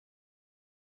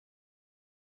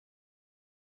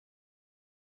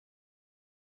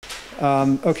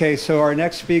Okay, so our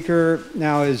next speaker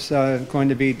now is going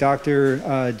to be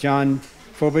Dr. John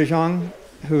Fobanjong,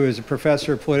 who is a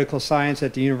professor of political science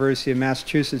at the University of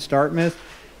Massachusetts, Dartmouth,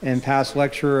 and past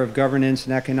lecturer of governance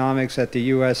and economics at the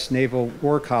U.S. Naval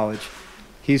War College.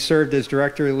 He served as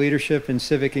director of leadership and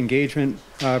civic engagement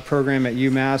program at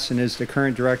UMass and is the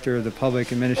current director of the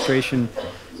public administration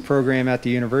program at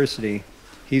the university.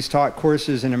 He's taught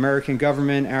courses in American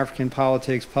government, African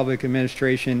politics, public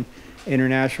administration,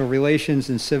 international relations,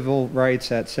 and civil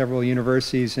rights at several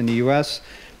universities in the U.S.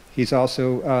 He's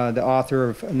also the author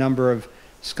of a number of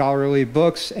scholarly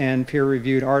books and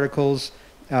peer-reviewed articles,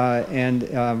 and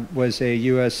was a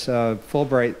U.S.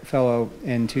 Fulbright Fellow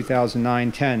in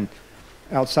 2009-10.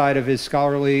 Outside of his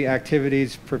scholarly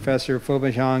activities, Professor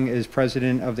Fobanjong is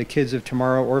president of the Kids of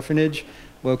Tomorrow Orphanage,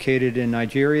 located in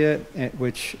Nigeria,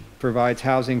 which provides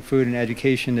housing, food, and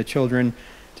education to children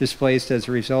displaced as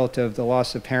a result of the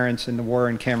loss of parents in the war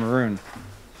in Cameroon.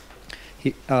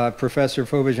 Professor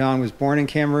Fobanjong was born in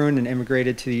Cameroon and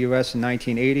immigrated to the U.S. in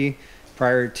 1980.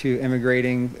 Prior to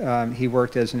immigrating, he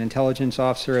worked as an intelligence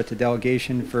officer at the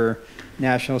Delegation for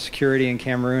National Security in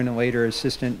Cameroon and later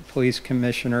Assistant Police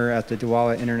Commissioner at the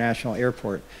Douala International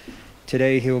Airport.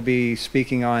 Today he will be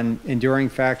speaking on enduring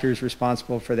factors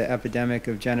responsible for the epidemic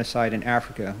of genocide in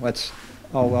Africa. Let's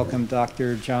all welcome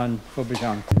Dr. John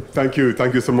Fobanjong. Thank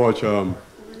you so much.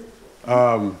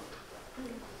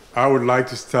 I would like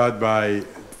to start by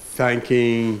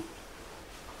thanking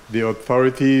the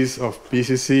authorities of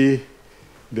PCC,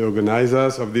 the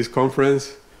organizers of this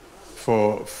conference,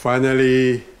 for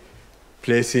finally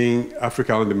placing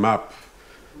Africa on the map.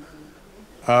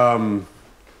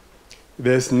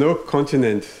 There's no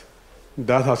continent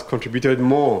that has contributed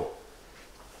more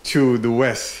to the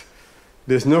West.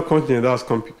 There's no continent that has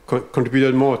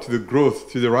contributed more to the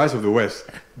growth, to the rise of the West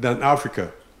than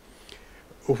Africa.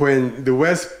 When the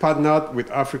West partnered with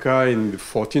Africa in the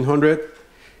 1400s,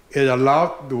 it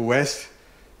allowed the West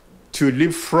to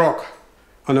leapfrog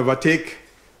and overtake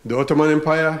the Ottoman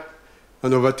Empire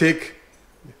and overtake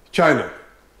China.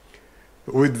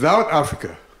 Without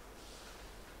Africa,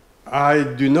 I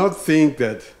do not think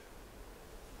that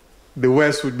the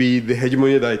West would be the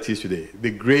hegemony that it is today,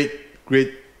 the great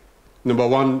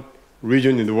 #1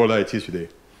 region in the world that it is today.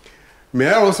 May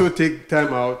I also take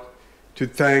time out to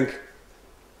thank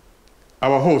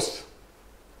our host.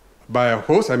 By our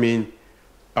host, I mean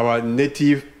our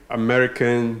Native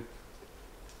American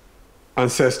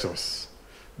ancestors,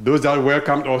 those that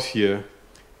welcomed us here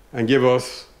and gave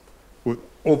us with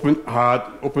open heart,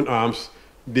 open arms,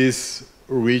 this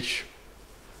rich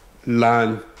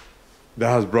land that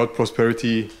has brought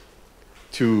prosperity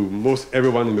to most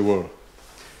everyone in the world.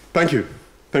 Thank you.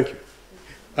 Thank you.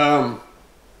 Now,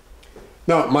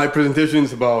 my presentation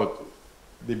is about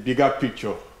the bigger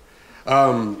picture.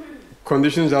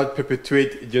 Conditions that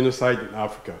perpetuate genocide in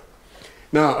Africa.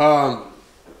 Now,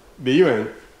 the UN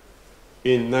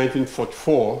in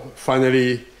 1944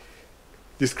 finally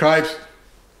describes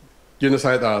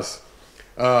genocide as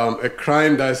a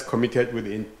crime that is committed with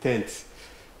the intent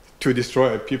to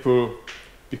destroy a people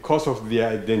because of their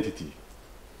identity.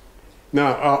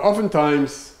 Now,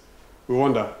 oftentimes we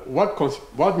wonder,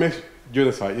 what makes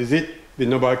genocide? Is it the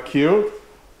number killed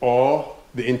or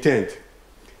the intent?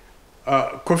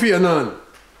 Kofi Annan,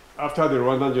 after the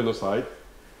Rwandan genocide,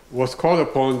 was called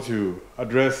upon to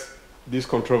address this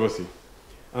controversy.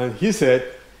 And he said,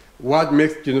 what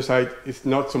makes genocide is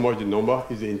not so much the number,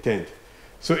 it's the intent.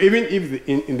 So even if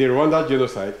in the Rwandan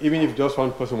genocide, even if just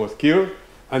one person was killed,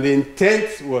 and the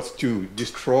intent was to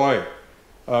destroy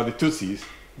the Tutsis,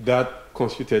 that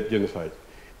constituted genocide.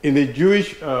 In the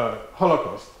Jewish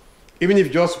Holocaust, even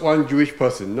if just one Jewish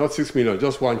person, not 6 million,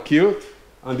 just one killed,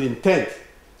 and the intent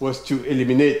was to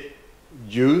eliminate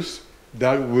Jews,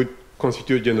 that would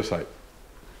constitute genocide.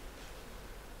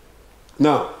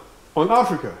 Now, on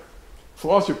Africa,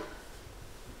 for us to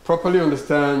properly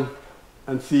understand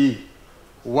and see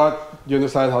what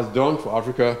genocide has done for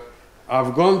Africa,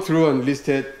 I've gone through and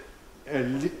listed a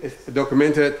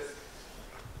documented,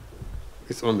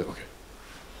 it's on there, okay.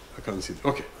 I can't see it,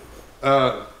 okay.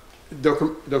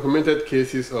 Documented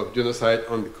cases of genocide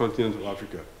on the continent of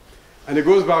Africa. And it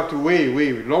goes back to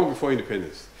way long before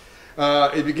independence.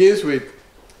 It begins with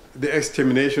the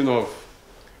extermination of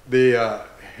the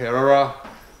Herero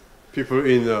people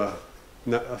in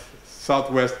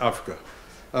Southwest Africa.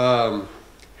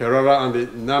 Herero and the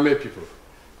Name people.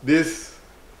 This,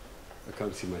 I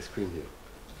can't see my screen here.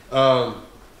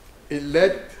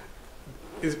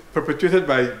 It's perpetrated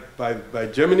by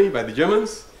Germany, by the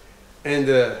Germans, and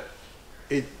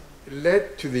it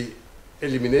led to the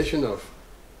elimination of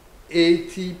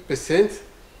 80%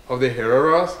 of the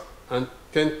Hereros and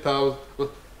 10,000,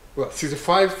 well,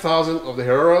 65,000 of the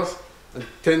Hereros and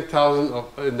 10,000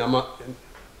 of the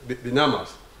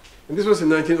Namas. And this was in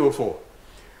 1904.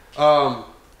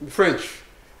 The French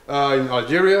in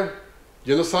Algeria,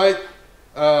 genocide,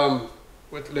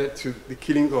 what led to the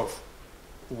killing of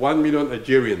 1 million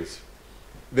Algerians.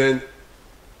 Then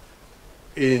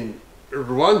in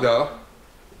Rwanda,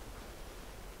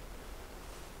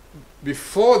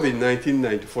 before the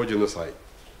 1994 genocide,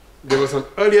 there was an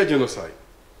earlier genocide.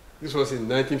 This was in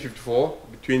 1954,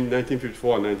 between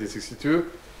 1954 and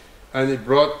 1962, and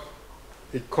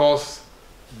it caused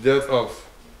the death of,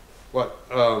 what,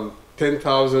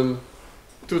 10,000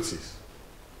 Tutsis.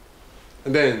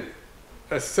 And then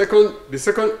the second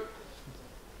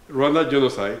Rwanda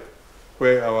genocide,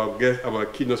 where our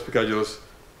keynote speaker just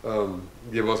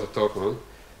gave us a talk on,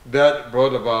 that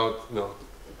brought about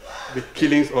the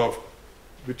killings of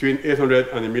between 800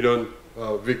 and 1 million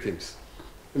victims.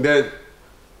 And then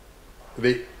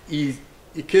the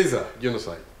Ikeza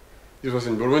genocide. This was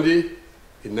in Burundi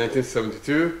in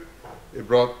 1972. It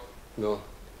brought,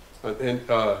 it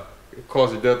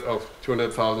caused the death of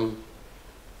 200,000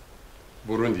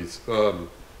 Burundis,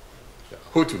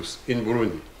 Hutus in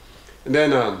Burundi. And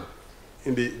then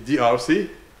in the DRC,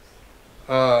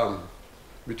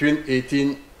 between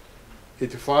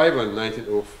 1885 and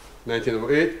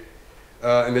 1908,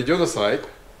 in the genocide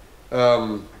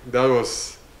that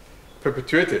was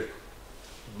perpetrated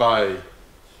by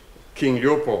King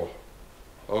Leopold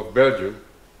of Belgium,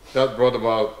 that brought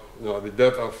about the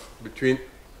death of between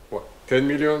 10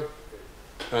 million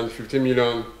and 15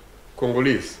 million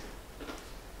Congolese.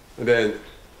 And then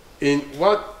in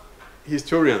what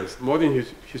modern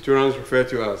historians refer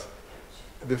to as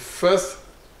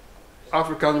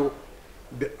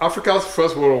Africa's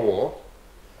first World War,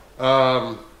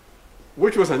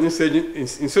 which was an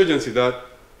insurgency that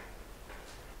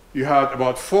you had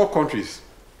about 4 countries: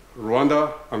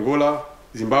 Rwanda, Angola,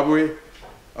 Zimbabwe,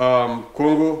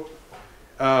 Congo,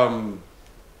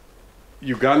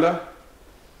 Uganda,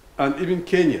 and even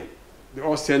Kenya. They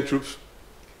all sent troops,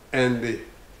 and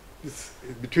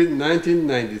between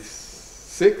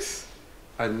 1996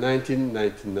 and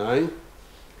 1999,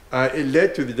 it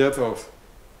led to the death of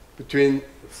between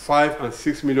 5 and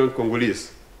 6 million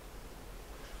Congolese.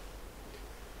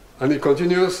 And it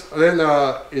continues. Then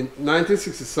in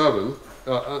 1967,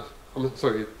 I'm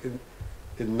sorry, in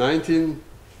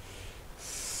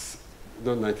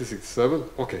 1967,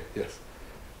 okay, yes.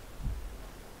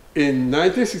 In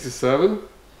 1967,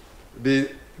 the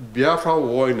Biafra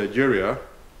War in Nigeria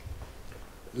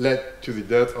led to the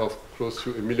death of close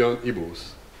to 1 million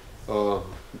Igbos,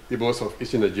 Igbos of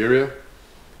Eastern Nigeria.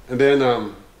 And then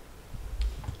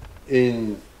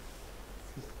in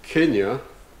Kenya,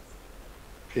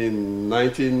 in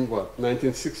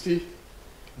 1960,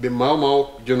 the Mau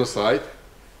Mau genocide,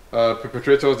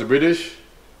 perpetrators, the British,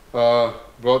 caused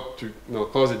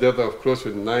the death of close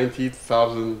to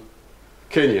 90,000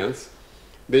 Kenyans.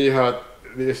 Then you had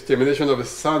the extermination of the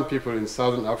San people in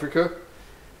southern Africa,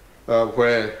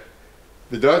 where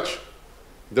the Dutch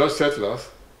settlers,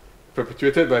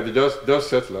 perpetrated by the Dutch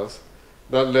settlers,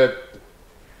 that led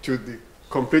to the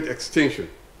complete extinction,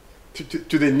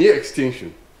 to the near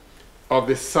extinction of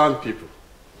the San people,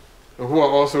 who are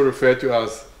also referred to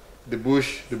as the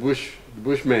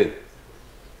Bushmen.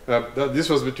 This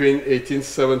was between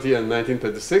 1870 and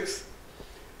 1936.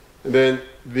 And then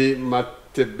the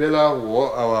Matabele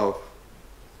War, our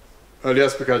earlier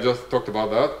speaker just talked about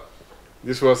that.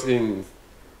 This was in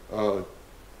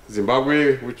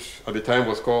Zimbabwe, which at the time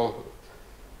was called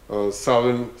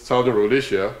Southern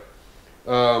Rhodesia.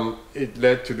 It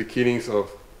led to the killings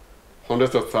of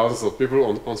hundreds of thousands of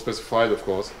people, unspecified, of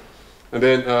course. And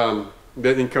then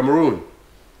in Cameroon,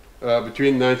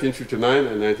 between 1959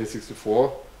 and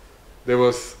 1964, there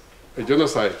was a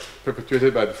genocide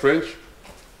perpetrated by the French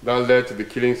that led to the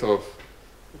killings of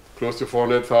close to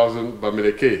 400,000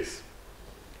 Bamilekes.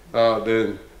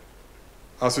 Then,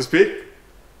 as we speak,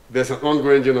 there's an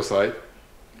ongoing genocide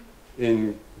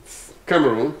in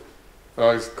Cameroon.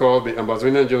 It's called the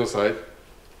Amazonian genocide.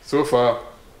 So far,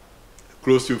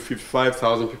 close to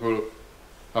 55,000 people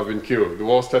have been killed. The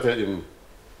war started in,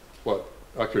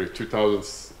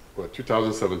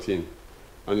 2017,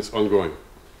 and it's ongoing.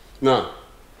 Now,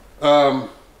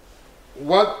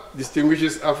 what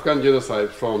distinguishes African genocide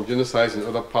from genocides in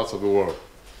other parts of the world?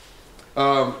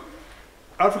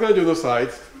 African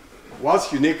genocides,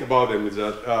 what's unique about them is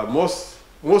that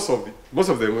most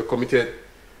of them were committed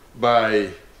by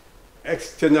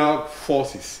external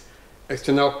forces,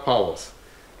 external powers,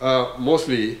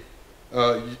 mostly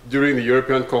during the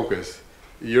European conquest,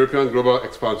 the European global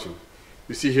expansion.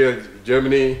 You see here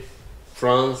Germany,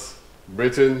 France,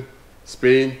 Britain,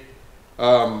 Spain,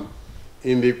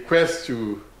 in the quest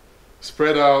to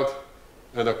spread out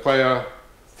and acquire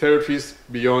territories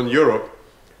beyond Europe.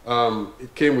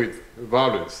 It came with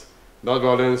violence. That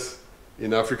violence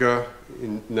in Africa,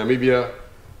 in Namibia,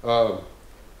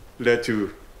 led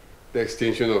to the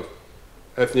extinction of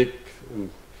ethnic.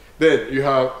 Then you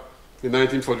have in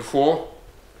 1944,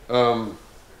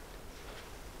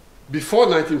 before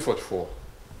 1944,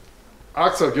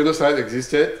 acts of genocide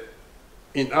existed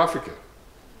in Africa,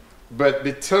 but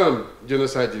the term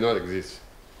genocide did not exist.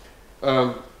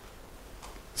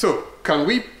 So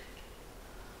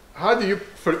how do you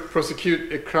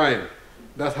prosecute a crime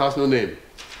that has no name?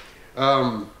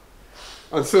 And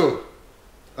so,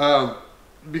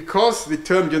 because the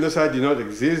term genocide did not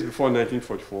exist before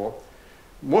 1944,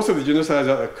 most of the genocides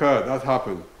that occurred, that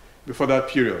happened before that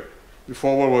period,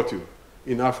 before World War II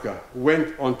in Africa,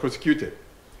 went unprosecuted.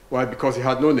 Why? Because it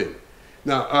had no name.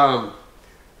 Now,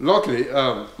 luckily,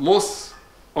 most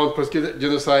unprosecuted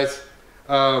genocides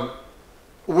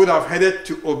would have headed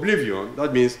to oblivion,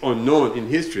 that means unknown in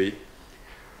history.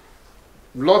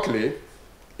 Luckily,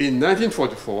 in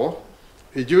 1944,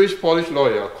 a Jewish Polish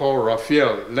lawyer called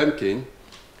Raphael Lemkin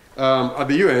at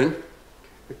the UN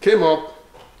came up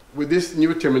with this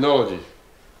new terminology,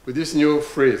 with this new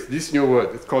phrase, this new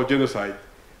word. It's called genocide,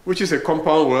 which is a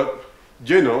compound word.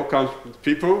 Geno comes from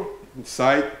people,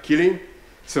 side, killing.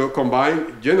 So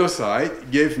combined,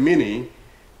 genocide gave meaning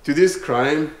to this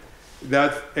crime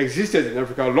that existed in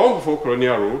Africa long before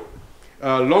colonial rule,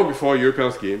 long before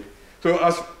Europeans came. So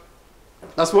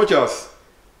as much as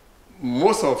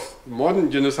most of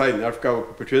modern genocide in Africa were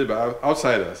perpetrated by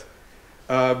outsiders,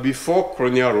 before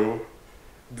colonial rule,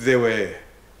 there were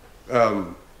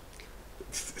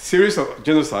series of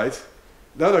genocides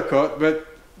that occurred, but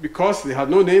because they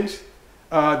had no names,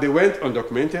 they went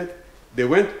undocumented, they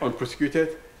went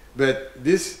unprosecuted, but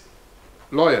this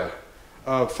lawyer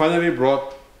finally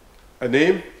brought a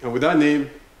name, and with that name,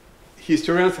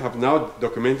 historians have now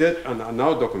documented and are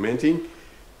now documenting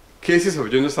cases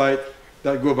of genocide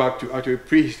that go back to actually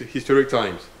prehistoric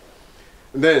times.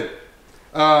 And then,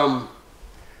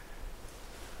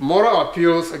 moral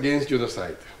appeals against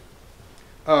genocide.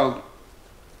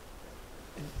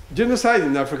 Genocide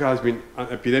in Africa has been an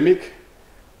epidemic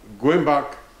going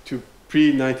back to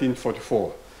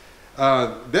pre-1944.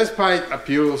 Despite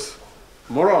appeals,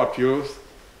 moral appeals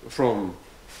from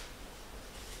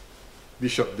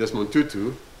Bishop Desmond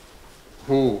Tutu,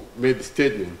 who made the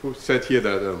statement, who said here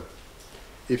that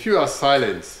if you are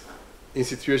silent in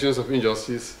situations of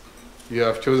injustice, you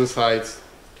have chosen sides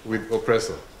with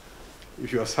oppressor.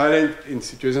 If you are silent in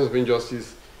situations of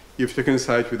injustice, you've taken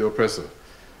sides with the oppressor.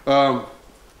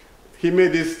 He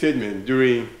made this statement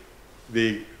during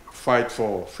the fight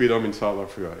for freedom in South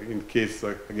Africa, in the case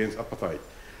against apartheid.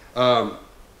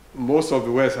 Most of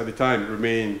the West at the time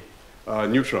remained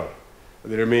neutral.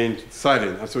 They remained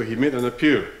silent, and so he made an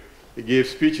appeal. He gave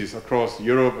speeches across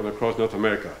Europe and across North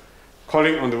America,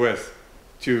 calling on the West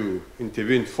to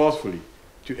intervene forcefully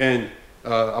to end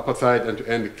apartheid and to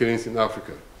end the killings in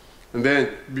Africa. And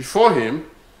then before him,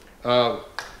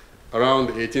 around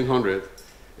 1800,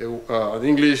 an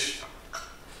English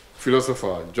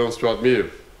philosopher, John Stuart Mill,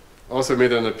 also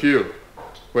made an appeal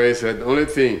where he said the only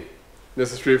thing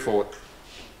necessary for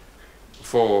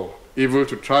evil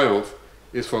to triumph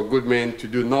is for good men to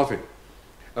do nothing.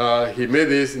 He made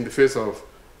this in the face of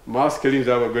mass killings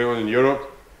that were going on in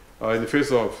Europe, in the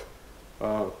face of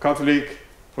Catholic,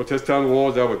 Protestant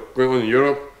wars that were going on in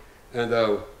Europe, and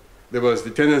there was the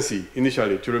tendency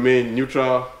initially to remain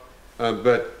neutral,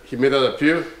 but he made that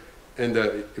appeal, and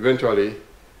eventually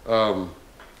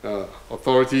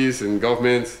authorities and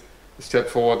governments stepped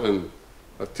forward and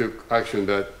took action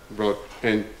that brought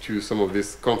end to some of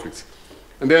these conflicts.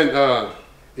 And then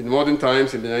in modern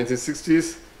times, in the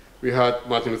 1960s, we had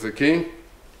Martin Luther King,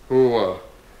 who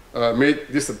made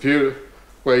this appeal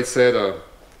where he said,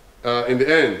 in the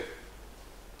end,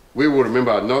 we will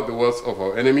remember not the words of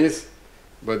our enemies,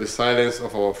 but the silence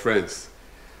of our friends.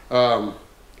 A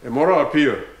moral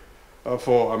appeal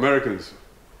for Americans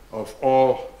of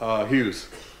all hues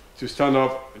to stand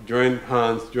up, join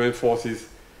hands, join forces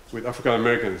with African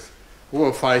Americans who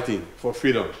are fighting for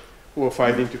freedom, who are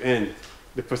fighting to end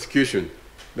the persecution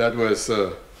that was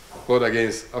fought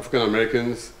against African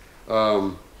Americans.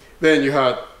 Then you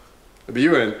had the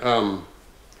UN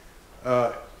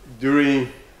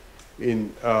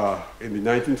in the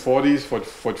 1940s,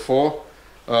 44,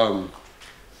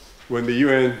 when the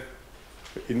UN,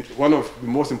 in one of the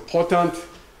most important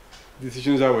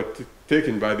decisions that were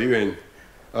taken by the UN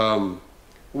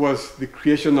was the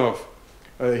creation of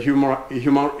a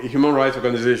human rights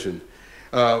organization.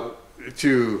 And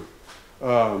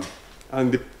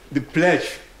the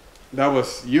pledge that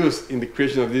was used in the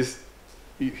creation of this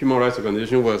human rights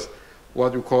organization was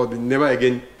what we call the Never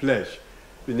Again Pledge.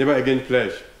 The Never Again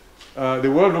Pledge.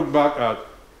 The world looked back at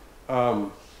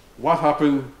what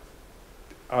happened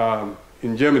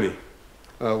in Germany.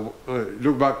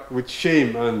 Look back with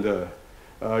shame and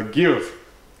guilt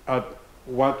at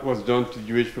what was done to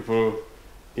Jewish people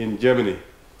in Germany.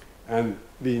 And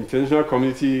the international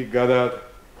community gathered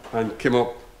and came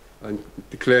up and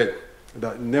declared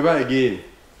that never again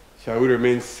shall we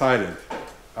remain silent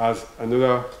as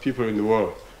another people in the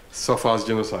world suffers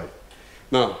genocide.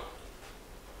 Now,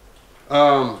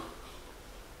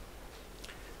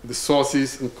 the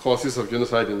sources and causes of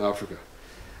genocide in Africa.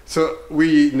 So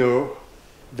we know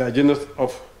that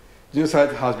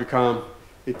genocide has become,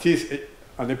 it is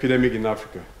an epidemic in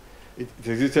Africa. It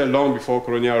existed long before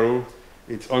colonial rule.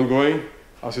 It's ongoing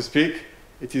as we speak.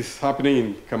 It is happening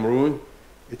in Cameroon.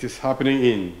 It is happening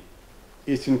in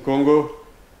Eastern Congo.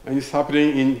 And it's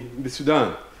happening in the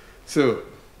Sudan. So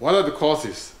what are the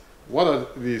causes? What are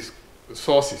these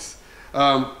sources?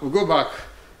 We go back,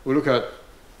 we look at,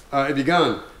 it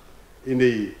began in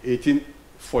the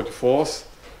 1844s,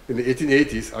 in the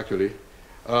 1880s actually,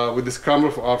 with the scramble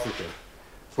for Africa,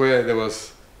 where there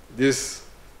was this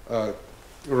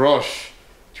rush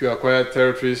to acquire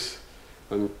territories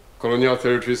and colonial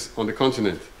territories on the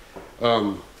continent.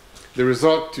 The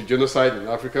resort to genocide in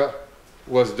Africa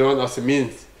was done as a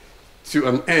means to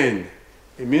an end.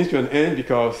 A means to an end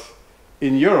because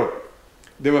in Europe,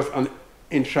 there was an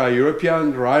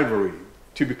intra-European rivalry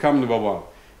to become number one.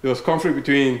 There was conflict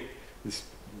between the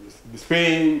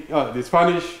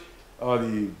Spanish,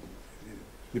 the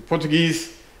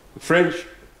Portuguese, the French,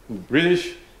 the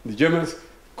British, the Germans,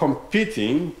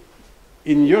 competing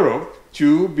in Europe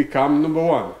to become number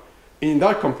one. In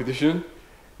that competition,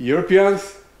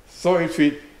 Europeans saw it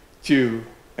fit to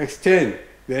extend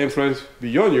their influence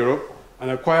beyond Europe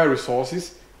and acquire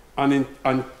resources and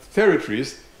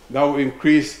territories that will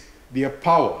increase their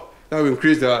power, that will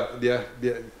increase their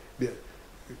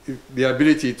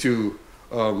ability to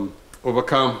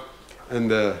overcome and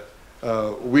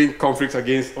win conflicts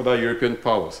against other European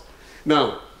powers.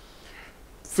 Now,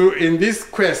 so in this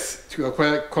quest to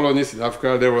acquire colonies in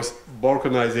Africa, there was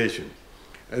balkanization,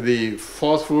 the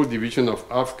forceful division of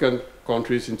African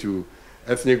countries into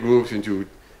ethnic groups, into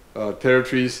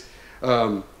territories.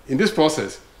 In this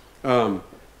process,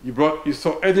 you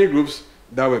saw ethnic groups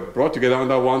that were brought together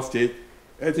under one state,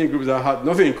 ethnic groups that had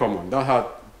nothing in common, that had,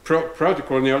 prior to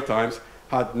colonial times,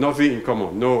 had nothing in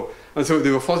common, no. And so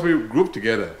they were forcibly grouped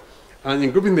together. And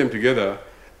in grouping them together,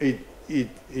 it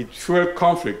fueled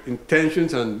conflict in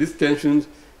tensions, and these tensions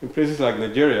in places like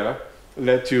Nigeria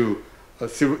led to the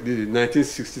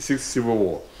 1966 Civil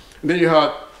War. And then you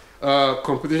had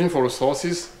competition for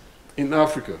resources in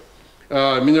Africa.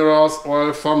 Minerals,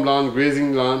 oil, farmland,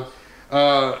 grazing land.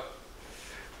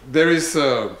 There is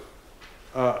a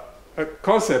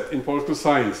concept in political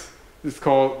science. It's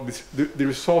called the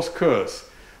resource curse.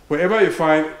 Wherever you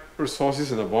find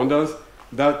resources in abundance,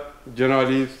 that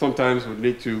generally sometimes would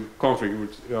lead to conflict,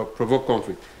 would provoke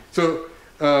conflict. So,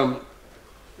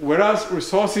 whereas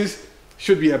resources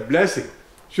should be a blessing,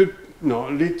 should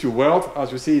lead to wealth,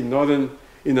 as we see in Northern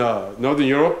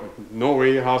Europe.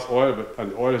 Norway has oil,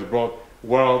 and oil has brought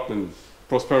wealth and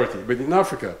prosperity. But in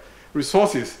Africa,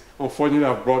 resources, unfortunately,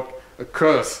 have brought a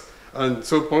curse. And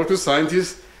so political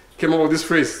scientists came up with this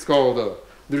phrase. It's called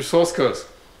the resource curse,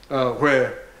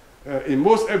 where in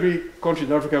most every country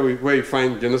in Africa where you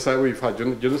find genocide, where you've had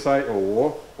genocide or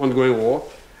war, ongoing war,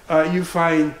 you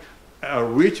find a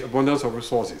rich abundance of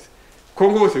resources.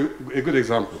 Congo is a good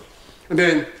example. And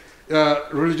then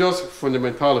religious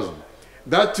fundamentalism.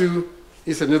 That too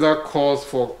is another cause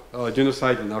for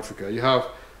genocide in Africa. You have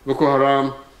Boko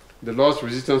Haram, the Lord's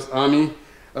Resistance Army,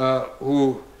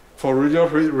 who, for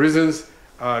religious reasons,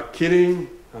 are killing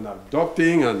and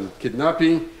abducting and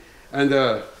kidnapping, and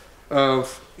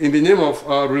in the name of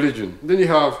religion. Then you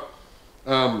have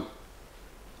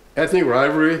ethnic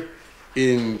rivalry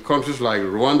in countries like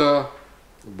Rwanda,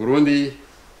 Burundi,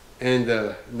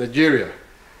 and Nigeria.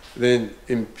 Then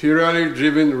imperially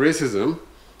driven racism.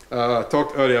 I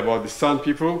talked earlier about the San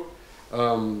people,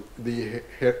 the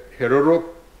Herero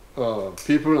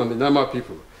people, and the Nama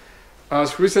people.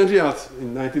 As recently as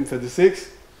in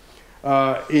 1936,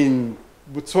 in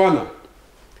Botswana,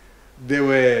 there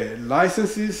were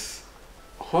licenses,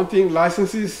 hunting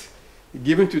licenses,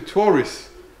 given to tourists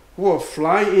who were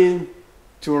flying in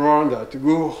to Rwanda to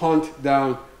go hunt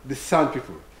down the San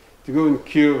people, to go and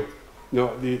kill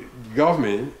the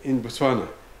government in Botswana,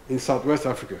 in Southwest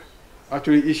Africa,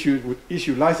 actually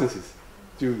issued licenses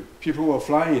to people who are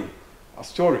flying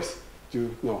as tourists to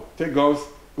take guns,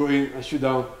 go in and shoot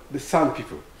down the San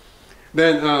people.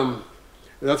 Then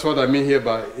that's what I mean here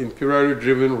by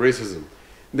imperially-driven racism.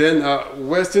 Then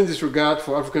Western disregard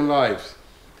for African lives.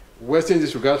 Western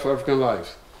disregard for African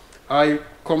lives. I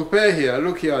compare here, I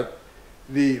look here at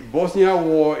the Bosnia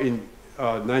War in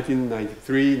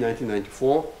 1993,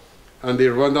 1994, and the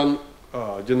Rwandan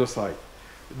genocide.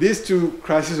 These two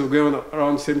crises were going on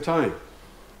around the same time.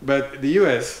 But the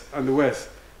US and the West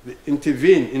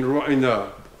intervened in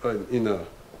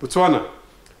Botswana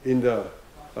and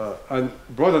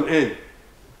brought an end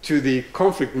to the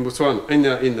conflict in Botswana, in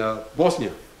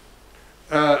Bosnia.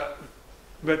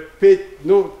 But paid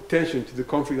no attention to the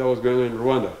conflict that was going on in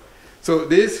Rwanda. So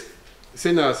this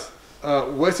seen as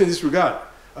Western disregard,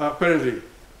 apparently,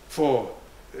 for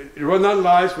Rwandan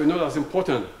lives were not as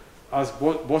important as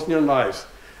Bosnian lives.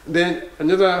 Then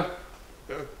another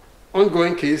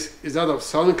ongoing case is that of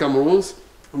Southern Cameroons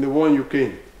and the war in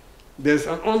Ukraine. There's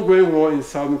an ongoing war in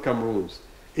Southern Cameroons,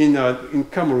 in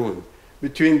Cameroon,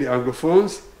 between the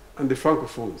Anglophones and the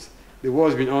Francophones. The war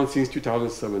has been on since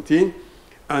 2017,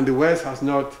 and the West has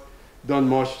not done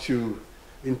much to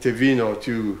intervene or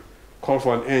to call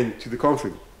for an end to the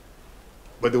conflict.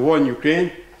 But the war in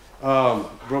Ukraine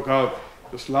broke out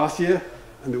just last year,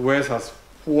 and the West has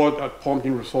pumped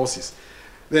in resources.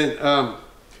 Then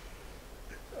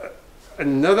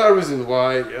another reason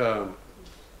why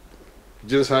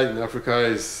genocide in Africa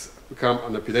has become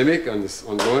an epidemic and is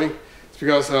ongoing is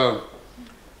because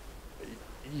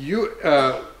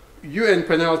UN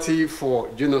penalty for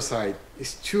genocide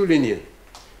is too lenient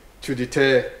to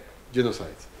deter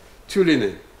genocide. Too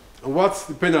lenient. And what's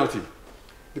the penalty?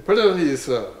 The penalty is,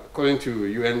 according to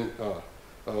UN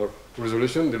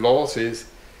resolution, the law says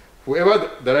whoever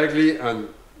directly and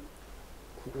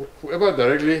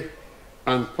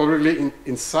publicly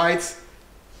incites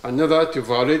another to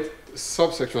violate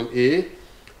subsection A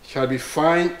shall be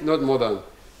fined not more than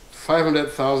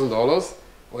 $500,000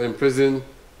 or imprisoned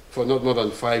for not more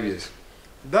than 5 years.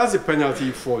 That's the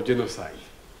penalty for genocide,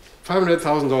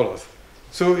 $500,000.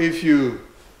 So if you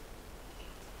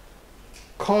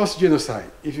cause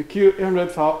genocide, if you kill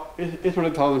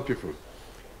 800,000 people,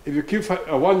 if you kill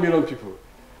 1 million people,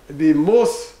 the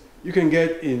most you can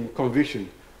get in conviction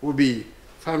will be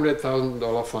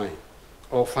 $500,000 fine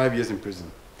or 5 years in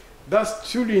prison.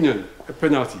 That's too lenient a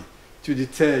penalty to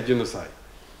deter genocide.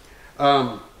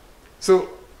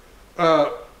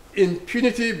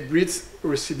 Impunity breeds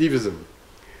recidivism.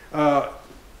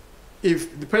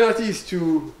 If the penalty is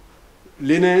too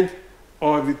lenient,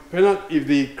 or if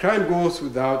the crime goes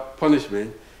without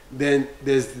punishment, then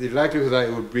there's the likelihood that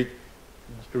it will breed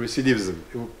recidivism.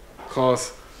 It will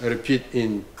cause a repeat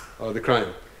in the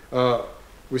crime.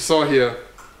 We saw here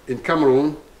in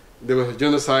Cameroon, there was a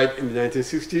genocide in the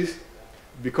 1960s.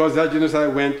 Because that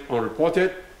genocide went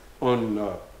unreported,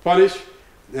 unpunished,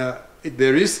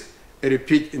 there is a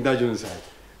repeat in that genocide.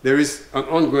 There is an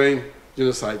ongoing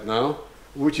genocide now,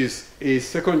 which is a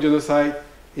second genocide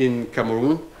in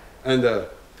Cameroon. And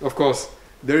of course,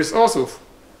 there is also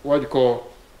what you call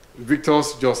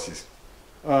victor's justice.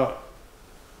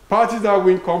 Parties that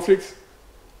win conflicts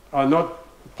are not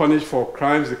punished for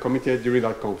crimes they committed during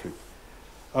that conflict.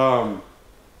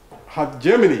 Had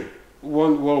Germany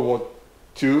won World War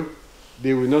II,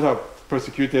 they would not have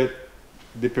persecuted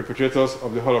the perpetrators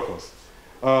of the Holocaust.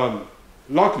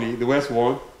 Luckily, the West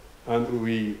won, and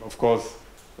we, of course,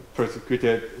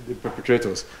 persecuted the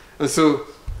perpetrators. And so,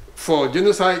 for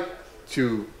genocide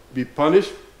to be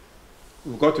punished,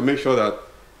 we've got to make sure that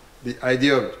the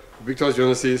idea of victor's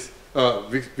justice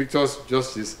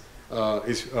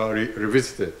is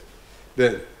revisited.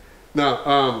 Then,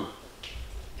 now,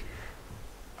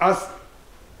 as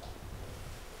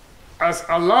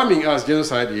alarming as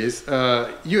genocide is,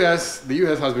 the US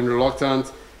has been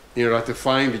reluctant in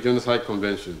ratifying the Genocide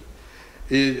Convention.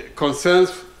 It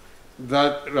concerns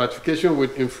that ratification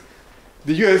would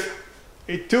the US.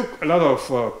 It took a lot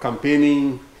of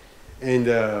campaigning and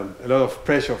a lot of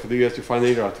pressure for the US to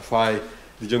finally ratify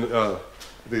the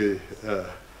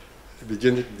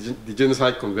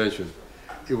Genocide Convention.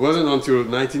 It wasn't until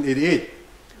 1988,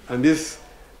 and this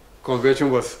convention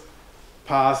was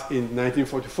passed in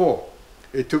 1944.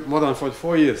 It took more than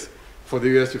 44 years for the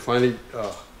US to finally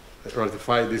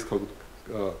ratify this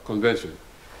convention.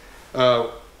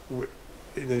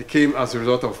 It came as a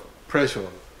result of pressure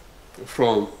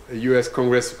from a US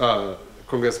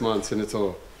Congressman,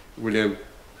 Senator William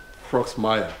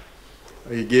Proxmire.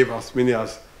 He gave as many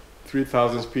as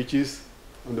 3,000 speeches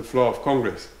on the floor of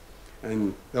Congress.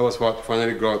 And that was what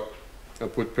finally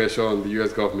put pressure on the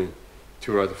US government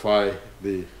to ratify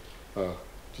the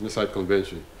Genocide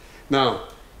Convention. Now,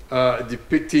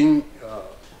 depicting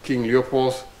King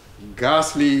Leopold's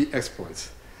ghastly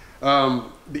exploits.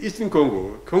 The Eastern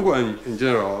Congo in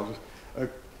general,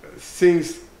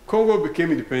 since Congo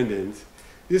became independent,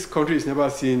 this country has never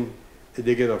seen a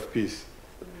decade of peace.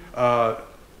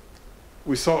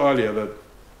 We saw earlier that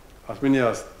as many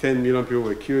as 10 million people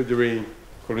were killed during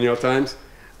colonial times,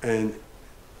 and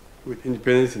with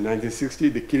independence in 1960,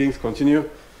 the killings continue,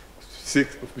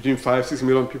 between 5–6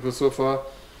 million people so far.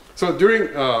 So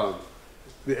during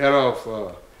the era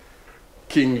of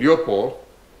King Leopold,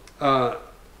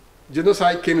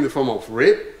 genocide came in the form of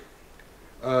rape.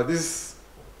 This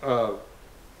is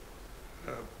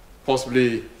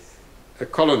possibly a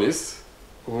colonist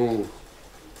who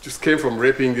just came from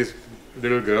raping this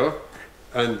little girl,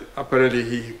 and apparently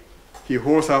he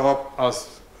holds her up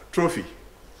as trophy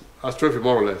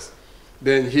more or less.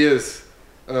 Then here's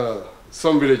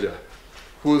some villager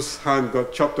whose hand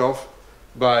got chopped off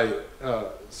by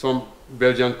some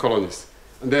Belgian colonists.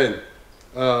 And then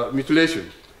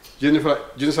mutilation.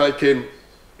 Genocide came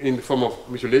in the form of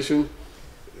mutilation.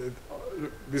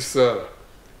 This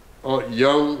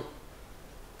young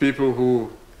people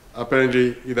who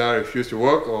apparently either refused to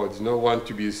work or did not want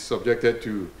to be subjected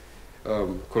to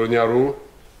colonial rule.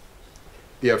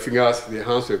 Their fingers, their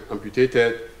hands were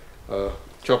amputated,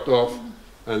 chopped off,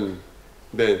 and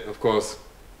then, of course,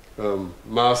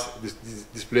 mass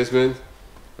displacement,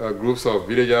 groups of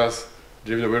villagers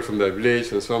driven away from their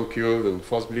village, and some killed and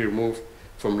forcibly removed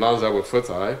from lands that were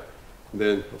fertile.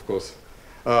 Then, of course,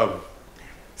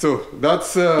 so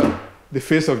that's the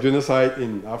face of genocide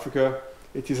in Africa.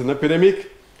 It is an epidemic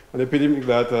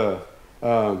that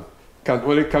can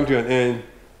only come to an end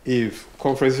if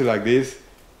conferences like this,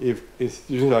 if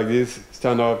institutions like this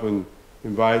stand up and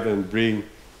invite and bring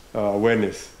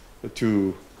awareness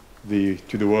to the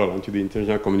world and to the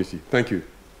international community. Thank you.